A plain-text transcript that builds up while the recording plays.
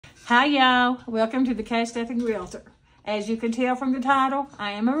Hi y'all, welcome to the Cash Stuffing Realtor. As you can tell from the title,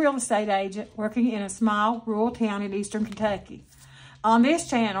 I am a real estate agent working in a small rural town in eastern Kentucky. On this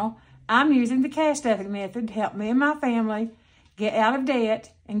channel, I'm using the cash stuffing method to help me and my family get out of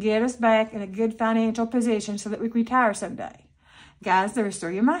debt and get us back in a good financial position so that we can retire someday. Guys, there's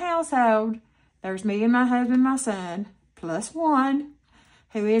 3 in my household. There's me and my husband, my son, plus 1,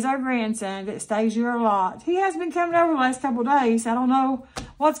 who is our grandson that stays here a lot. He has been coming over the last couple of days. I don't know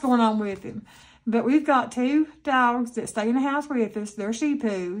what's going on with him. But we've got 2 dogs that stay in the house with us. They're shih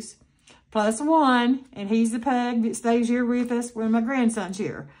poos, plus 1, and he's the pug that stays here with us when my grandson's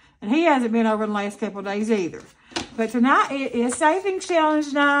here. And he hasn't been over the last couple of days either. But tonight it is savings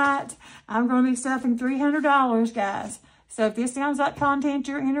challenge night. I'm going to be stuffing $300, guys. So if this sounds like content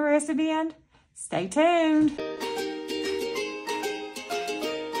you're interested in, stay tuned.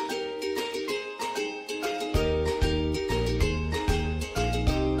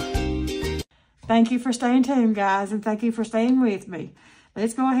 Thank you for staying tuned, guys, and thank you for staying with me.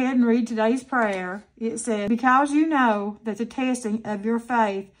 Let's go ahead and read today's prayer. It says, because you know that the testing of your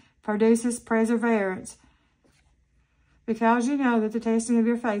faith produces perseverance. Because you know that the testing of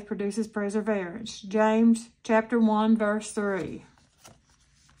your faith produces perseverance. James chapter 1, verse 3.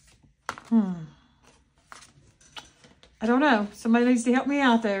 I don't know. Somebody needs to help me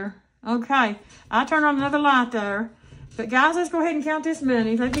out there. Okay. I turned on another light there. But guys, let's go ahead and count this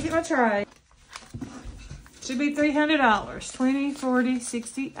money. Let me get my tray. Should be $300. 20, 40,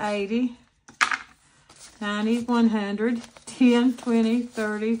 60, 80, 90, 100, 10, 20,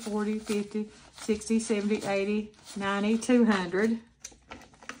 30, 40, 50, 60, 70, 80, 90, 200.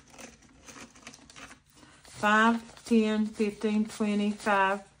 5, 10, 15,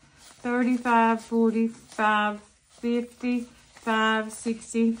 25, 35, 45, 55,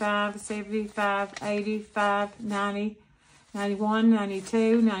 65, 75, 85, 90, 91,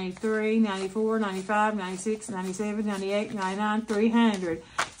 92, 93, 94, 95, 96, 97, 98, 99, 300.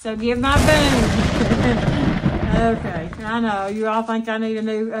 So give my boom. Okay, I know. You all think I need a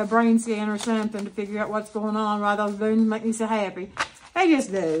new brain scan or something to figure out what's going on, why those booms make me so happy. They just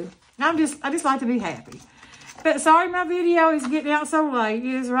do. I just like to be happy. But sorry my video is getting out so late.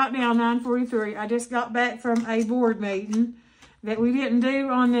 It is right now 9:43. I just got back from a board meeting that we didn't do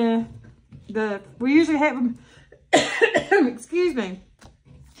on we usually have them, excuse me.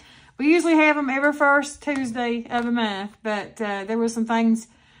 We usually have them every first Tuesday of the month, but there was some things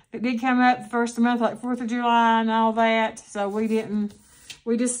that did come up the first of the month, like 4th of July and all that. So we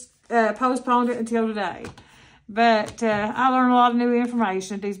just postponed it until today. But I learned a lot of new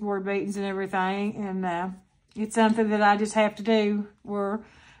information at these board meetings and everything. And it's something that I just have to do where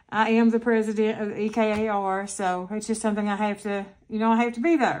I am the president of the EKAR. So it's just something I have to, I have to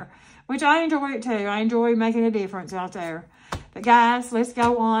be there. Which I enjoy it too. I enjoy making a difference out there. But guys, let's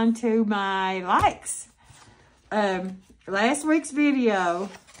go on to my likes. Last week's video,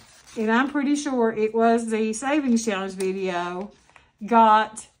 and I'm pretty sure it was the savings challenge video,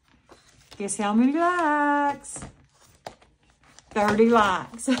 got, guess how many likes? 30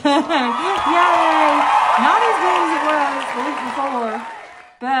 likes. Yay! Not as good as it was the week before,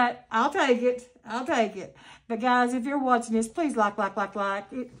 but I'll take it. I'll take it. But guys, if you're watching this, please like.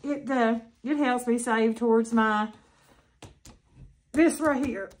 It helps me save towards this right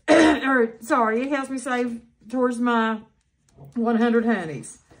here. It helps me save towards my 100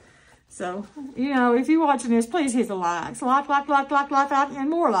 honeys. So, if you're watching this, please hit the likes. Like, and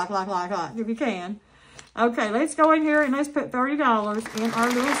more like, if you can. Okay, let's go in here and let's put $30 in our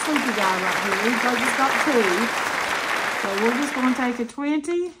little sleepy guy right here. I just got 2. So we're just going to take a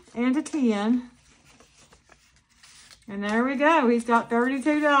 20 and a 10. And there we go. He's got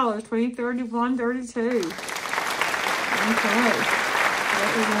 $32. 20, 31, 32. Okay.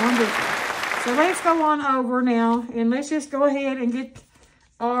 That is wonderful. So let's go on over now. And let's just go ahead and get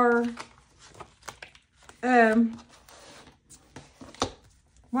our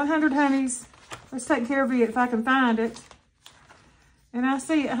 100 honeys. Let's take care of it if I can find it. And I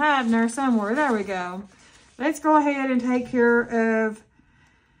see it hiding there somewhere. There we go. Let's go ahead and take care of,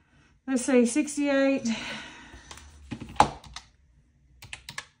 let's see, 68.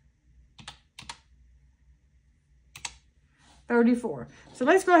 34. So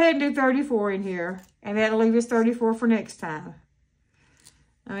let's go ahead and do 34 in here. And that'll leave us 34 for next time.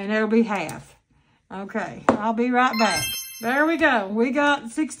 That'll be half. Okay, I'll be right back. There we go. We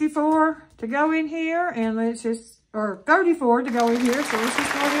got 64 to go in here. And let's just, or 34 to go in here. So let's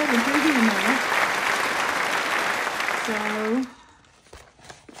just go ahead and put it in there. So,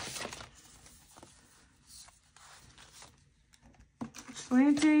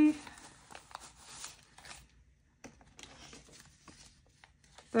 $20,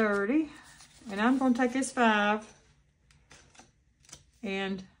 30. And I'm going to take this 5.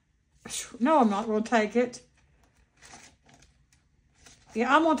 And, no, I'm not going to take it.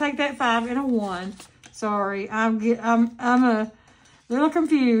 Yeah, I'm going to take that 5 and a 1. Sorry, I'm a little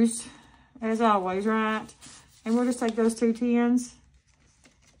confused, as always, right? And we'll just take those 2 10s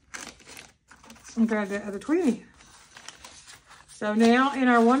and grab that other 20. So now in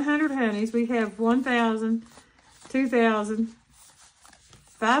our 100 honeys, we have 1,000, 2,000,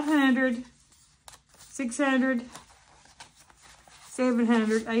 500, 600,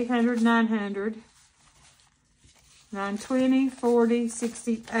 700, 800, 900, 920, 40,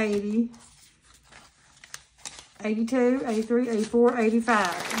 60, 80, 82, 83, 84, 85,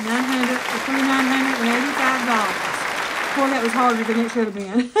 $2,985. Boy, that was harder than it should have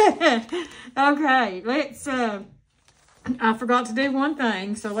been. Okay, let's, I forgot to do one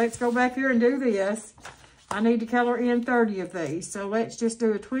thing, so let's go back here and do this. I need to color in 30 of these, so let's just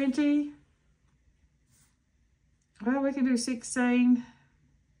do a 20. Well, we can do 16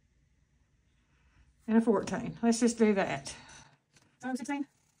 and a 14. Let's just do that. So 16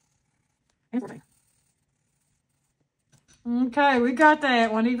 and 14. Okay, we got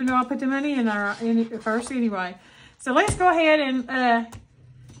that one, even though I put the money in there first anyway. So let's go ahead and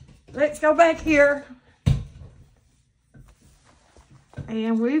let's go back here.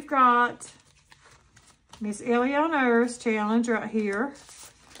 And we've got Miss Eleanor's challenge right here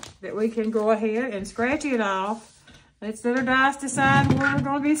that we can go ahead and scratch it off. Let's let our dice decide where we're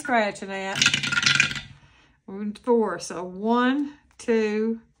going to be scratching at. 4. So 1,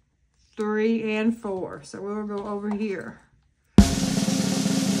 2, 3, and 4. So we'll go over here.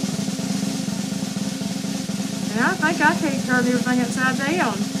 And I think I can't turn everything upside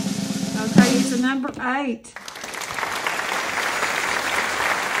down. Okay, it's a number 8.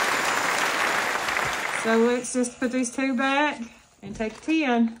 So let's just put these 2 back and take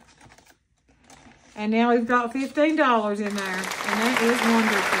 10. And now we've got $15 in there. And that is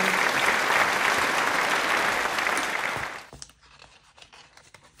wonderful.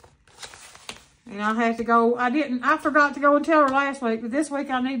 And I have to go, I forgot to go and tell her last week, but this week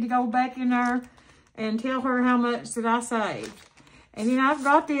I need to go back in there and tell her how much that I saved. And then I've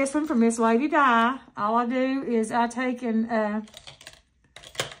got this one from Miss Lady Di. All I do is I take and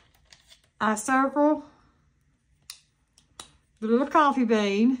I circle the little coffee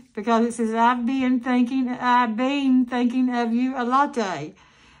bean because it says I've been thinking of you a latte.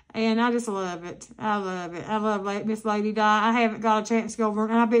 And I just love it. I love it. I love Miss Lady Di. I haven't got a chance to go over,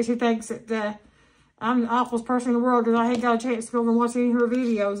 and I bet she thinks that I'm the awfulest person in the world because I haven't got a chance to go over and watch any of her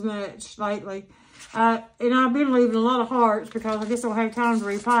videos much lately. And I've been leaving a lot of hearts because I just don't have time to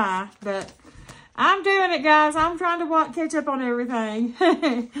reply. But I'm doing it, guys. I'm trying to catch up on everything.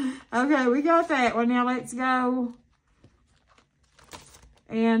 Okay, we got that one. Now let's go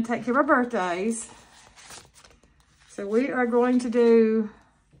and take care of our birthdays. So we are going to do,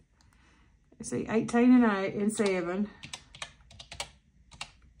 let's see, 18 and 8 and 7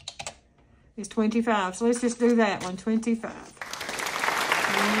 is 25. So let's just do that one, 25.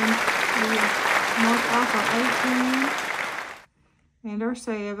 And we mark off our 18 and our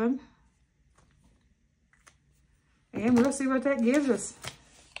 7. And we'll see what that gives us.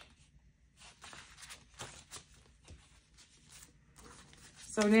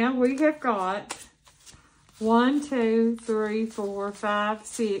 So now we have got 1, 2, 3, 4, 5,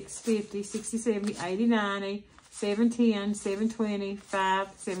 6, 50, 60, 70, 80, 90, 710, 720, 5,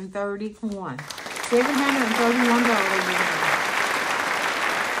 731. $731.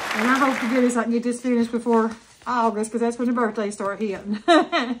 And I hope to goodness I can get this finished before August because that's when the birthdays start hitting.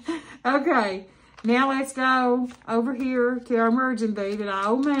 Okay, now let's go over here to our Emergen Bee that I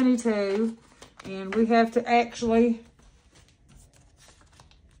owe money to. And we have to actually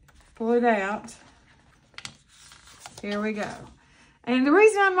pull it out. Here we go. And the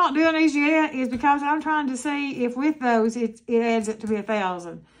reason I'm not doing these yet is because I'm trying to see if with those it adds up to be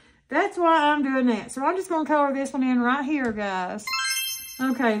 1,000. That's why I'm doing that. So I'm just going to color this one in right here, guys.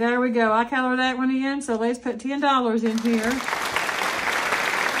 Okay, there we go. I colored that one in, so let's put $10 in here. And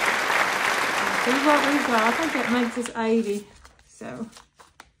see what we've got. I think that makes us 80.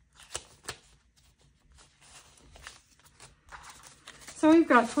 So we've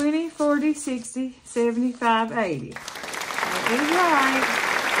got 20, 40, 60, 75, 80. That is right.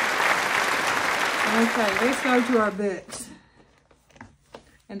 Okay, let's go to our books.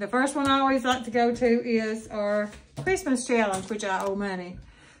 And the first one I always like to go to is our Christmas challenge, which I owe money.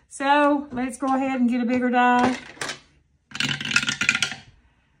 So let's go ahead and get a bigger die.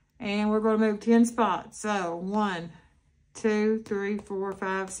 And we're going to move 10 spots. So 1, 2, 3, 4,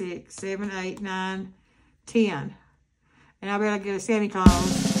 5, 6, 7, 8, 9, 10. And I better get a Santa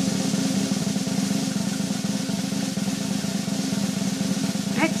Claus.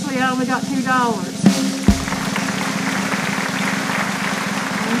 obviously I only got $2.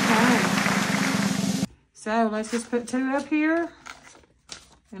 Okay. So let's just put 2 up here.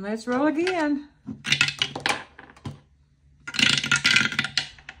 And let's roll again.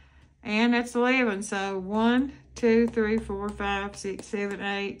 And that's 11. So 1, 2, 3, 4, 5, 6, 7,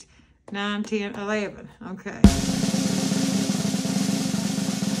 8, 9, 10, 11. Okay.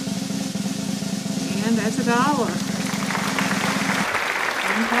 And that's $1.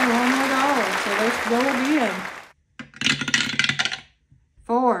 Okay, $1 more. So let's go again.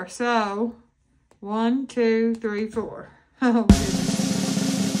 4. So 1, 2, 3, 4. Oh goodness.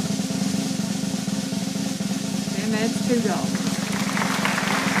 And that's $2.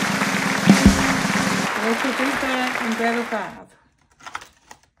 Let's put these back and grab a 5.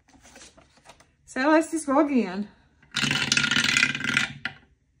 So let's just go again.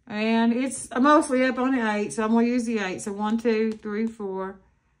 And it's mostly up on the 8, so I'm going to use the 8. So 1, 2, 3, 4,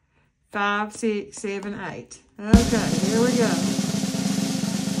 5, 6, 7, 8. Okay, here we go.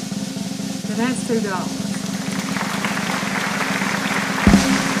 And that's $2.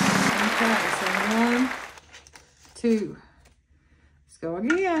 Okay, so 1, 2. Let's go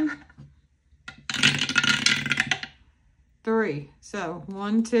again. 3. So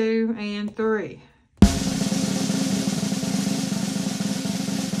 1, 2, and 3.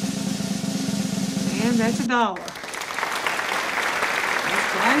 And that's $1. Let's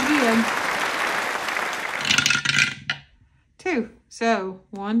try again. 2. So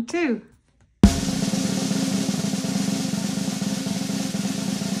 1, 2.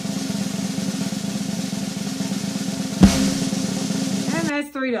 And that's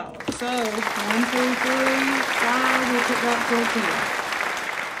 $3. So 1, 2, 3, 5. We'll put that first here.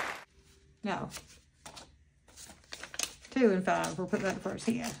 No. 2 and 5. We'll put that first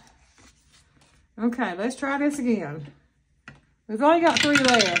here. Okay, let's try this again. We've only got 3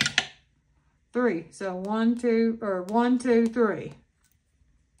 left. 3. So 1, 2, or 1, 2, 3.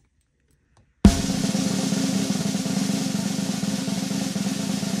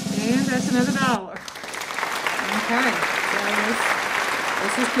 And that's another $1. Okay, so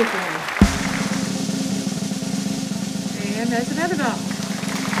let's just pick one. And that's another $1.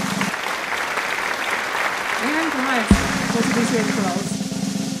 And the last one. Let's be sure to close.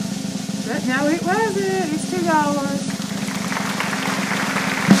 But no, it wasn't. It's $2.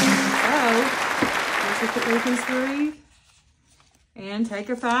 So, let's just put these 3 and take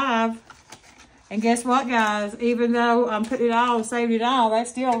a 5. And guess what, guys? Even though I'm putting it all, saving it all, that's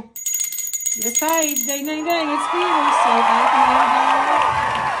still just paid. Ding, ding, ding. It's finished. So I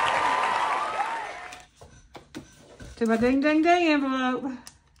can go to my ding, ding, ding envelope.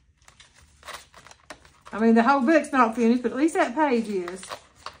 I mean, the whole book's not finished, but at least that page is.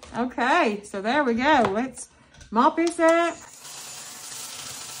 Okay, so there we go. Let's mop this up.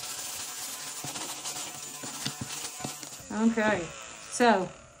 Okay, so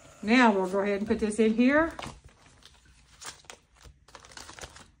now we'll go ahead and put this in here.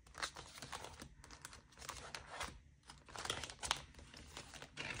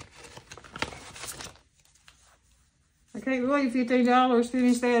 I can't believe $15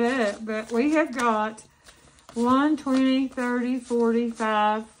 finished that up, but we have got 1, 20, 30,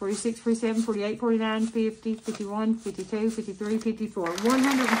 45, 46, 47, 48, 49, 50, 51, 52, 53, 54.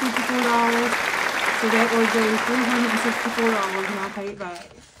 $154. So that will be $364 and I'll pay it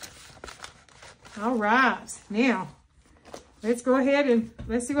back. All right. Now, let's go ahead and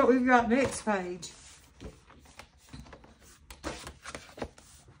let's see what we've got next page.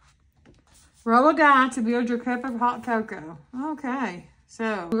 Roll a die to build your cup of hot cocoa. Okay.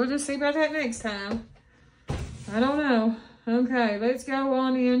 So, we'll just see about that next time. I don't know. Okay, let's go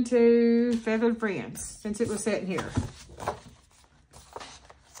on into Feathered Friends, since it was sitting here.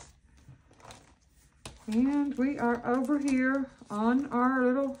 And we are over here on our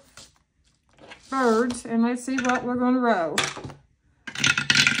little birds, and let's see what we're going to roll.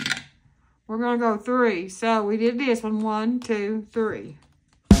 We're going to go 3. So we did this one, 1, 2, 3.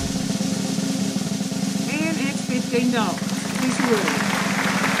 And it's $15. Piece of wood.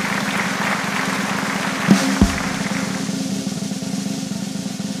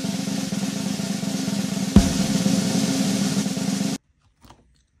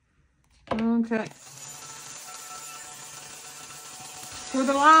 Okay. For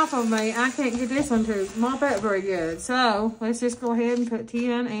the life of me, I can't get this one to mop up very good. So, let's just go ahead and put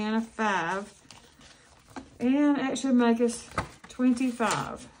 10 and a 5. And that should make us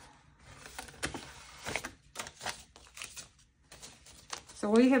 25. So,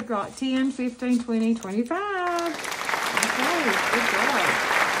 we have got 10, 15, 20, 25. Okay, good job.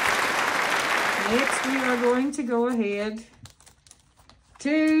 Next, we are going to go ahead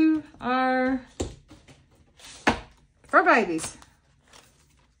 2 are for babies.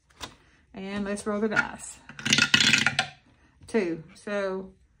 And let's roll the dice. 2. So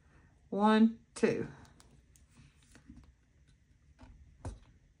 1, 2.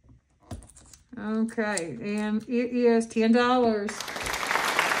 Okay, and it is $10.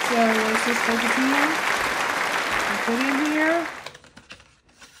 So let's just take a 10 and put in here.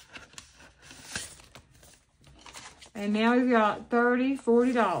 And now we've got $30,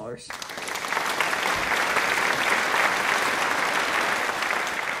 $40.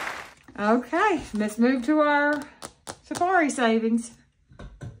 Okay, let's move to our Safari savings.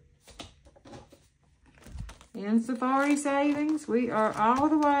 In Safari savings, we are all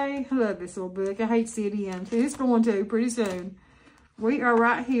the way. I love this little book. I hate to see it end. It's going to pretty soon. We are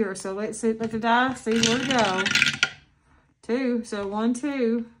right here. So let's let the dice see where to go. 2. So 1,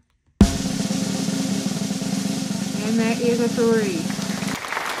 2. And that is a 3.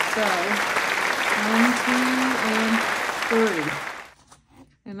 So 1, 2, and 3.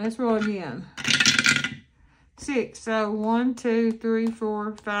 And let's roll again. 6. So 1, 2, 3,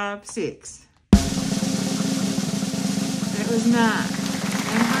 4, 5, 6. That was 9.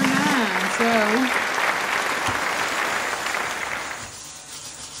 Number 9.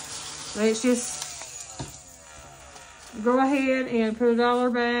 So let's just go ahead and put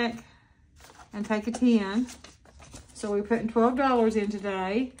 $1 back and take a 10. So we're putting $12 in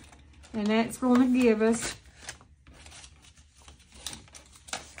today. And that's going to give us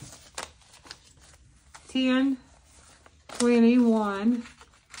 10, 21,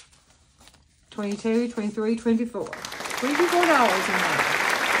 22, 23, 24. $24 in that.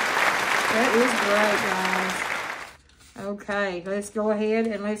 That is great, guys. Okay, let's go ahead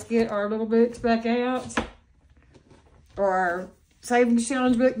and let's get our little books back out. Or our Savings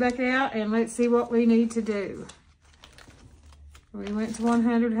Challenge book back out. And let's see what we need to do. We went to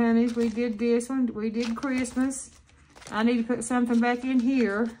 100 honeys. We did this one. We did Christmas. I need to put something back in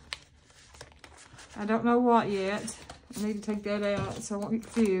here. I don't know what yet. I need to take that out so I won't get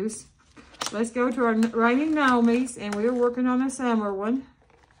confused. Let's go to our Raining Gnomies, and we're working on a summer one.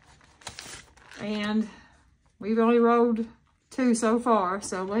 And we've only rolled 2 so far,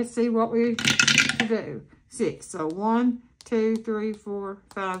 so let's see what we can do. 6. So 1, 2, 3, 4,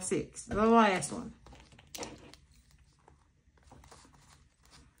 5, 6. The last one.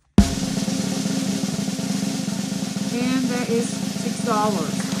 And that is $6.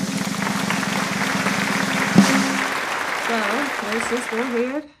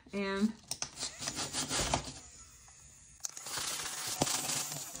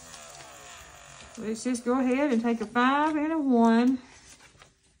 So let's just go ahead and take a 5 and a 1.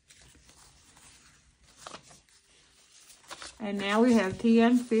 And now we have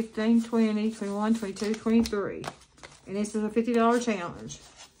 10, 15, 20, 21, 22, 23. And this is a $50 challenge.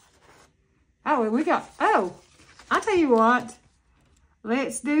 Oh, and we got, oh, I'll tell you what.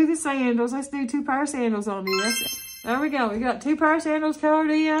 Let's do the sandals. Let's do 2 pair of sandals on this. There we go. We got 2 pair of sandals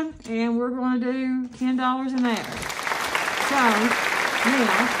colored in, and we're going to do $10 in that. So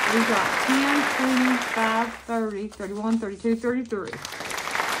now we've got 10, 25, 30, 31, 32, 33. I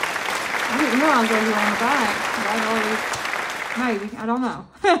didn't realize they were on the back. Maybe. I don't know.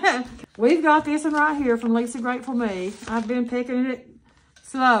 We've got this one right here from Lisa Grateful Me. I've been picking it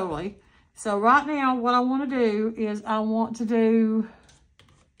slowly. So right now, what I want to do is I want to do,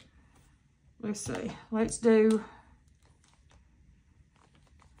 let's see, let's do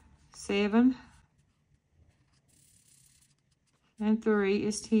 7 and 3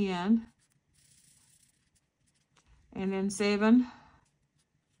 is 10. And then 7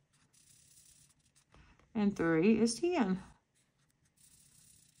 and 3 is 10.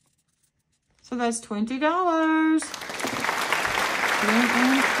 So that's $20. 10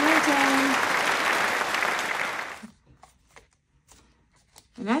 and 20.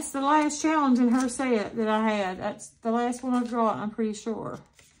 And that's the last challenge in her set that I had. That's the last one I've got, I'm pretty sure.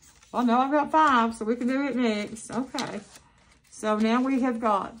 Well, no, I've got 5, so we can do it next. Okay. So now we have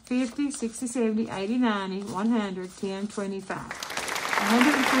got 50, 60, 70, 80, 90, 100, 10, 25.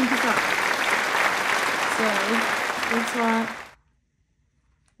 125. So, looks like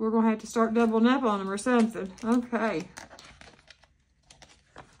we're going to have to start doubling up on them or something. Okay.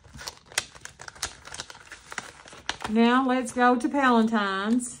 Now, let's go to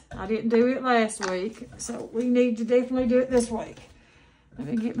Palentine's. I didn't do it last week, so we need to definitely do it this week. Let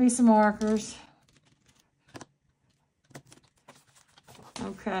me get me some markers.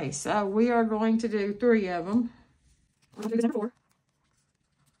 Okay, so we are going to do 3 of them. I'll do number 4.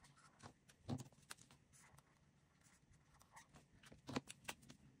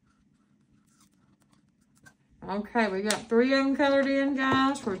 Okay, we got 3 of them colored in,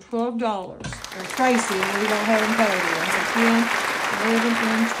 guys, for $12. Or Tracy, and we don't have them colored in. So 10, 11,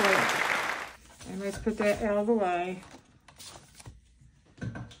 and 12. And let's put that out of the way.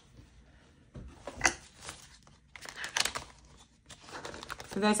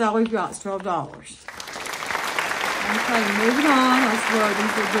 So that's all we've got, it's $12. Okay, moving on. I swear,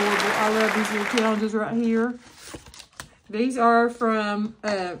 these are adorable. I love these little challenges right here. These are from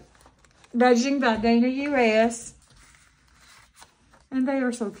Budgeting by Dana US. And they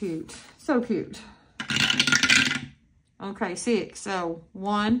are so cute. So cute. Okay, 6. So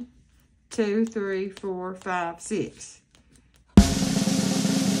 1, 2, 3, 4, 5, 6.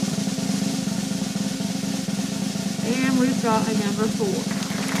 And we've got a number 4.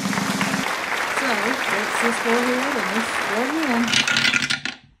 So let's just go ahead and let's go again.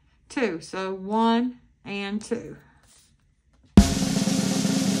 2. So 1 and 2.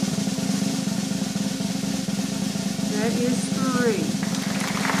 That is 3.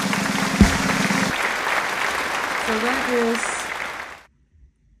 So that is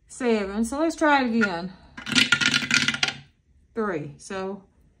 7. So let's try it again. 3. So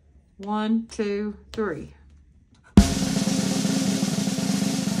 1, 2, 3.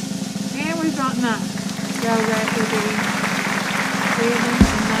 And we've got 9. So that would be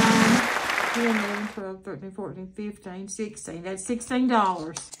 7, 9, 10, 11, 12, 13, 14, 15, 16. That's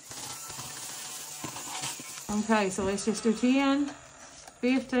 $16. Okay, so let's just do 10,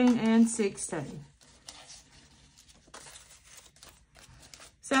 15, and 16.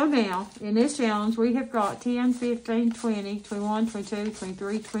 So now, in this challenge, we have got 10, 15, 20, 21, 22,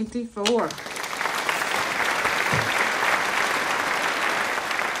 23, 24.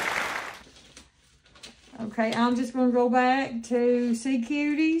 Okay, I'm just going to go back to see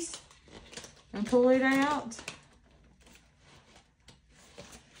Cuties and pull it out.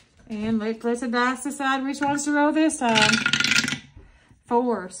 And let the dice decide which ones to roll this time.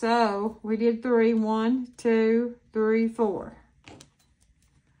 4. So we did 3. 1, 2, 3, 4.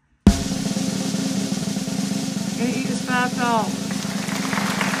 And it is $5.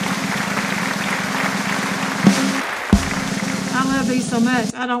 I love these so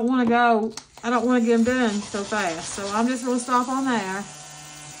much. I don't want to get them done so fast. So I'm just going to stop on there.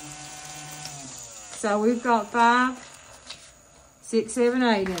 So we've got 5, 6, 7,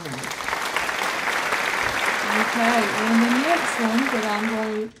 8 in there. Okay, and the next one that I'm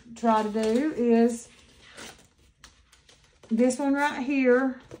going to try to do is this one right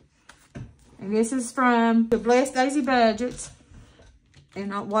here. And this is from the Blessed Daisy Budgets.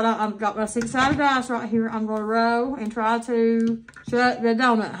 And I've got my 6-sided dice right here. I'm going to roll and try to shut the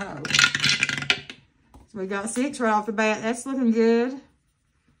donut hole. So we got 6 right off the bat. That's looking good.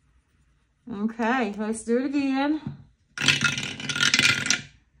 Okay, let's do it again.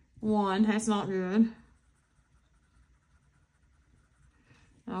 1, that's not good.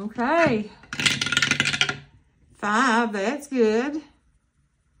 Okay. 5, that's good.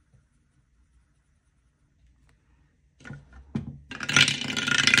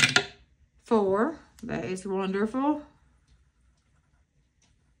 4, that is wonderful.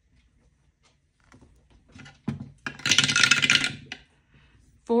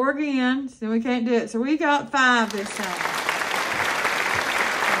 4 again, so we can't do it. So we got 5 this time.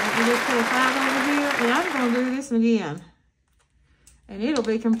 So we just put a 5 over here, and I'm going to do this again. And it'll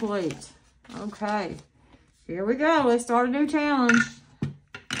be complete. Okay, here we go. Let's start a new challenge.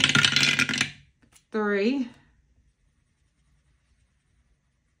 3.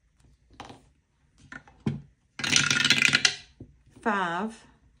 5.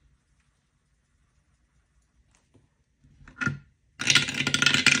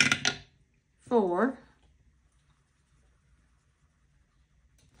 4.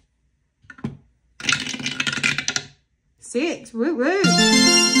 6. Woo woo.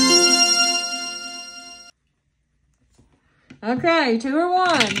 Okay, 2 or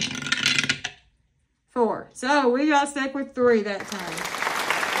 1. 4. So we got stuck with 3 that time.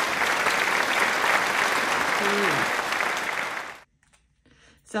 3.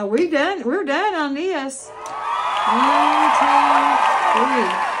 So we're done on this. 1,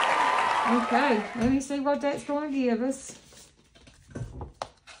 2, 3. Okay, let me see what that's going to give us.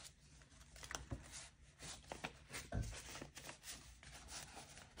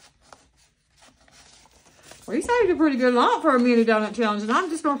 We saved a pretty good lot for a mini donut challenge, and I'm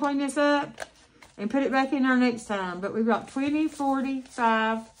just going to clean this up and put it back in there next time. But we've got 20, 40,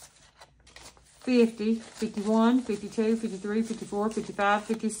 5, 50, 51, 52, 53, 54, 55,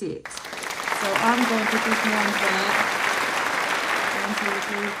 56. So I'm going to put this one back.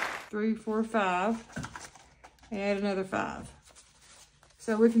 1, 2, 3, 4, 5. And add another 5.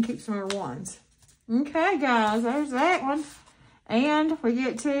 So we can keep some more 1s. Okay, guys, there's that one. And we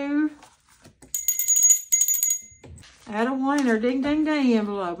get to add a one in our ding, ding, ding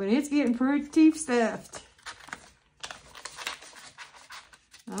envelope. And it's getting pretty stuffed.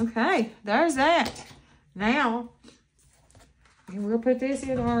 Okay, there's that. Now, and we'll put this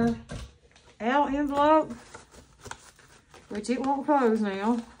in our L envelope, which it won't close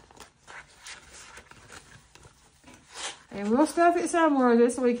now. And we'll stuff it somewhere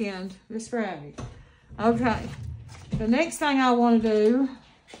this weekend, this Friday. Okay, the next thing I want to do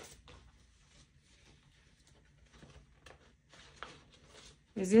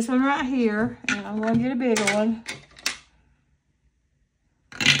is this one right here, and I'm going to get a bigger one.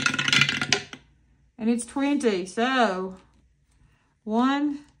 And it's 20, so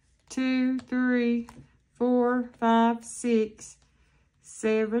 1, 2, 3, 4, 5, 6,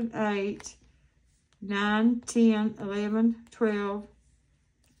 7, 8, 9, 10, 11, 12,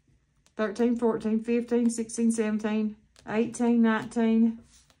 13, 14, 15, 16, 17, 18, 19,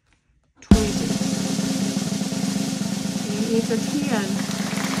 20. And it's a 10.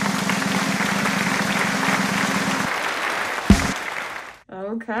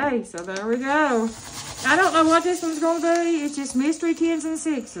 Okay, so there we go. I don't know what this one's going to be. It's just mystery 10s and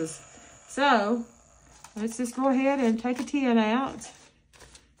 6s. So, let's just go ahead and take a 10 out.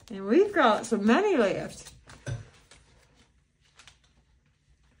 And we've got some money left.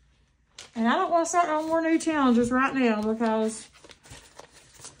 And I don't want to start on more new challenges right now because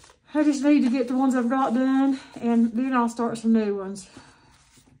I just need to get the ones I've got done. And then I'll start some new ones.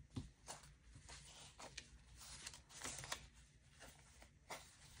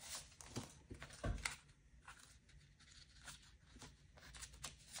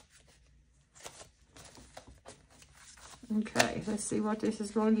 Okay, let's see what this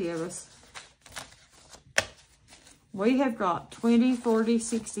is going to give us. We have got 20, 40,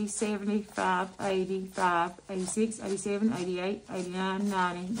 60, 75, 85, 86, 87, 88, 89,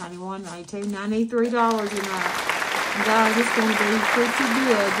 90, 91, 92, $93 in there. And guys, it's going to be pretty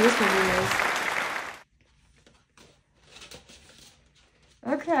good. This one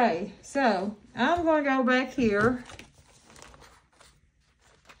is. Okay, so I'm going to go back here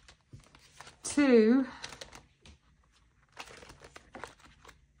to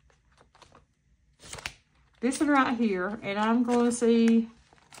this one right here, and I'm going to see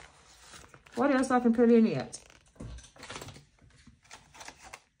what else I can put in it.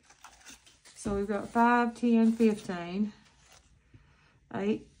 So we've got 5, 10, 15,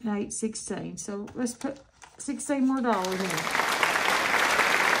 8, 8, 16. So let's put $16 more in. So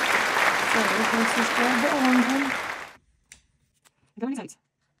let's just grab the orange one. Go in these.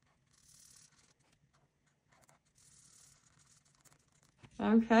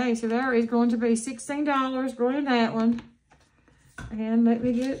 Okay, so there is going to be $16 going in that one. And let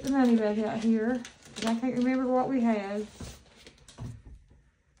me get the money back out here. I can't remember what we had.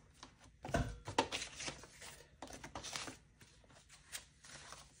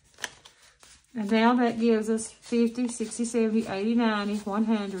 And now that gives us 50, 60, 70, 80, 90,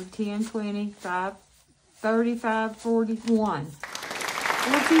 100, 10, 20, 5, 35, 41. $141 in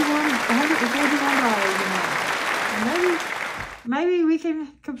that. And maybe we can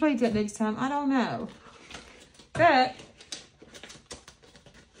complete that next time. I don't know. But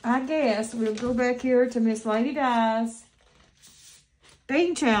I guess we'll go back here to Miss Lady Di's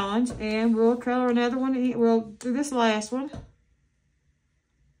Bean Challenge, and we'll color another one. We'll do this last one.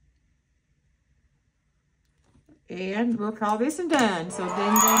 And we'll call this one done. So ding,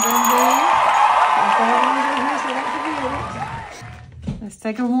 ding, ding, ding. Let's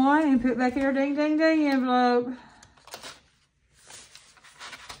take a 1 and put back in our ding, ding, ding envelope.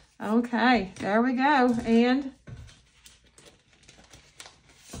 Okay, there we go. And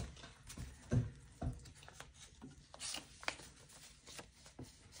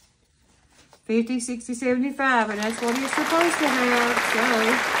 $50, $60, $75, and that's what it's supposed to have. So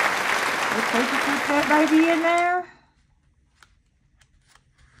let's take and put that baby in there.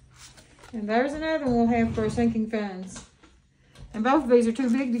 And there's another one we'll have for sinking funds. And both of these are too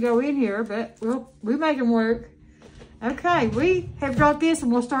big to go in here, but we make them work. Okay, we have got this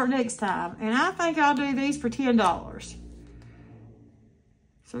and we'll start next time. And I think I'll do these for $10.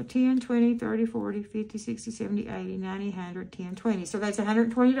 So 10, 20, 30, 40, 50, 60, 70, 80, 90, 100, 10, 20. So that's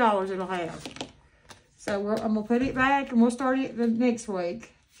 $120 it'll have. So I'm going to put it back and we'll start it the next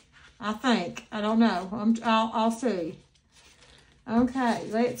week. I think. I don't know. I'll see. Okay,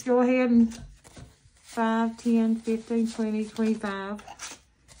 let's go ahead and 5, 10, 15, 20, 25.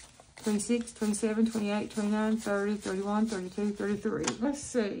 26, 27, 28, 29, 30, 31, 32, 33. Let's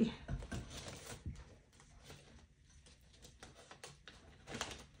see.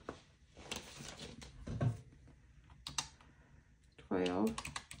 12,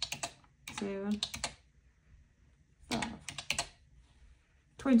 7, 5,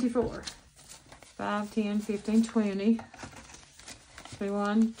 24, 5, 10, 15, 20,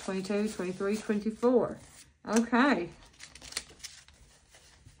 21, 22, 23, 24. Okay.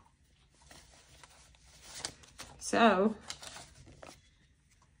 So,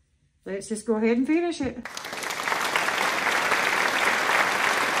 let's just go ahead and finish it.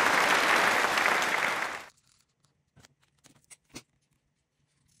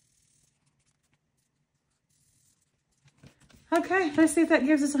 Okay, let's see if that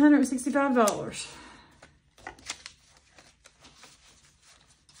gives us $165.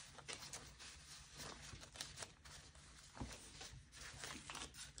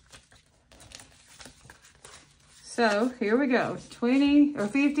 So, here we go. 20, or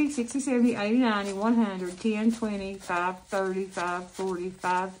 50, 60, 70, 80, 90, 100, 10, 20, 5, 30, 5, 40,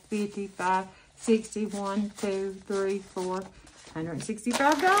 5, 50, 5, 60, 1, 2, 3, 4,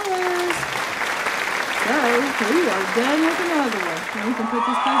 $165. So, we are done with another one. Now we can put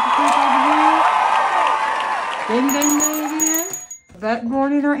this paper clip over here. Ding, ding, ding again. That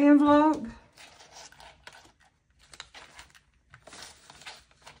board in our envelope.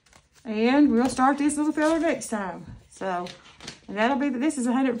 And we'll start this little fella next time. So, and that'll be, this is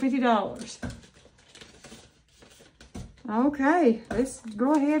 $150. Okay, let's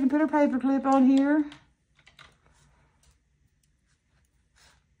go ahead and put our paper clip on here.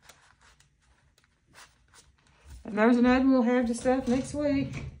 And there's another one we'll have to stuff next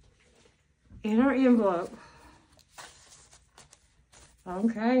week in our envelope.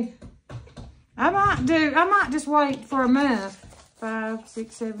 Okay. I might just wait for a month. 5,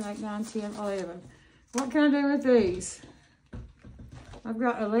 6, 7, 8, 9, 10, 11. What can I do with these? I've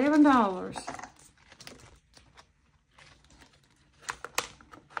got $11.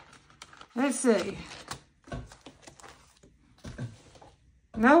 Let's see.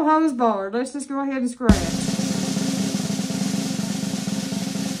 No hose bar. Let's just go ahead and scratch.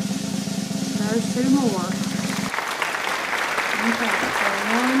 There's 2 more. Okay, so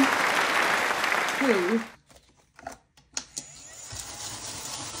 1, 2.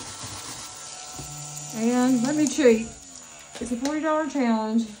 And let me cheat. It's a $40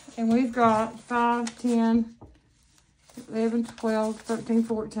 challenge, and we've got 5, 10, 11, 12, 13,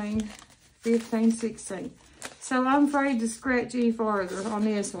 14, 15, 16. So I'm afraid to scratch any farther on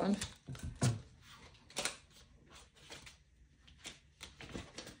this one.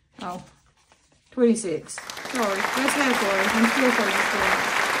 Oh, 26. Sorry, that's halfway. I'm still afraid to scratch.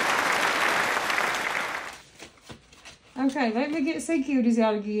 Okay, let me get Sea Cuties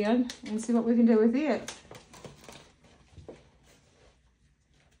out again and see what we can do with it.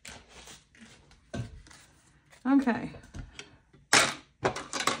 Okay.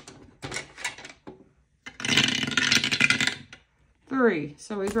 Three.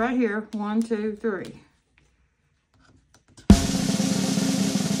 So he's right here. 1, 2, 3.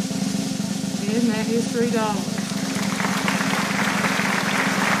 And that is $3.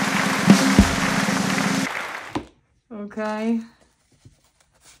 Okay,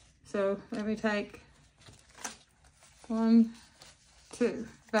 so let me take 1, 2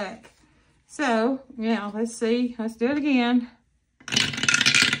 back. So now let's see, let's do it again.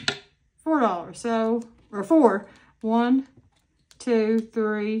 $4. So, or 4. 1, 2,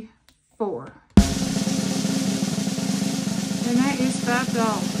 3, 4. And that is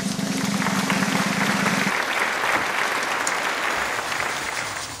 $5.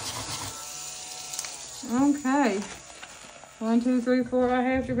 Okay. 1, 2, 3, 4. I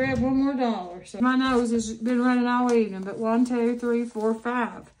have to grab one more dollar. So my nose has been running all evening, but 1, 2, 3, 4,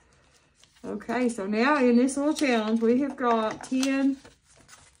 5. Okay, so now in this little challenge, we have got $16. 10,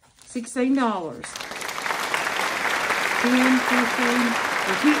 15,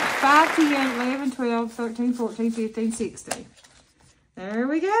 5, 10, 11, 12, 13, 14, 15, 16. There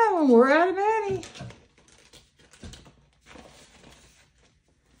we go, and we're out of money.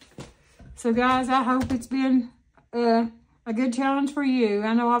 So guys, I hope it's been a good challenge for you.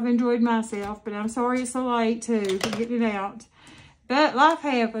 I know I've enjoyed myself, but I'm sorry it's so late too for getting it out. But life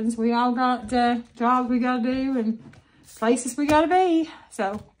happens. We all got jobs we got to do and places we got to be.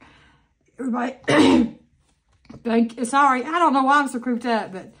 So everybody, sorry, I don't know why I'm so cooped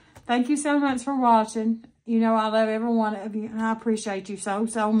up, but thank you so much for watching. You know I love every one of you, and I appreciate you so,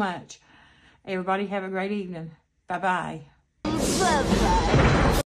 so much. Everybody have a great evening. Bye-bye. Bye-bye.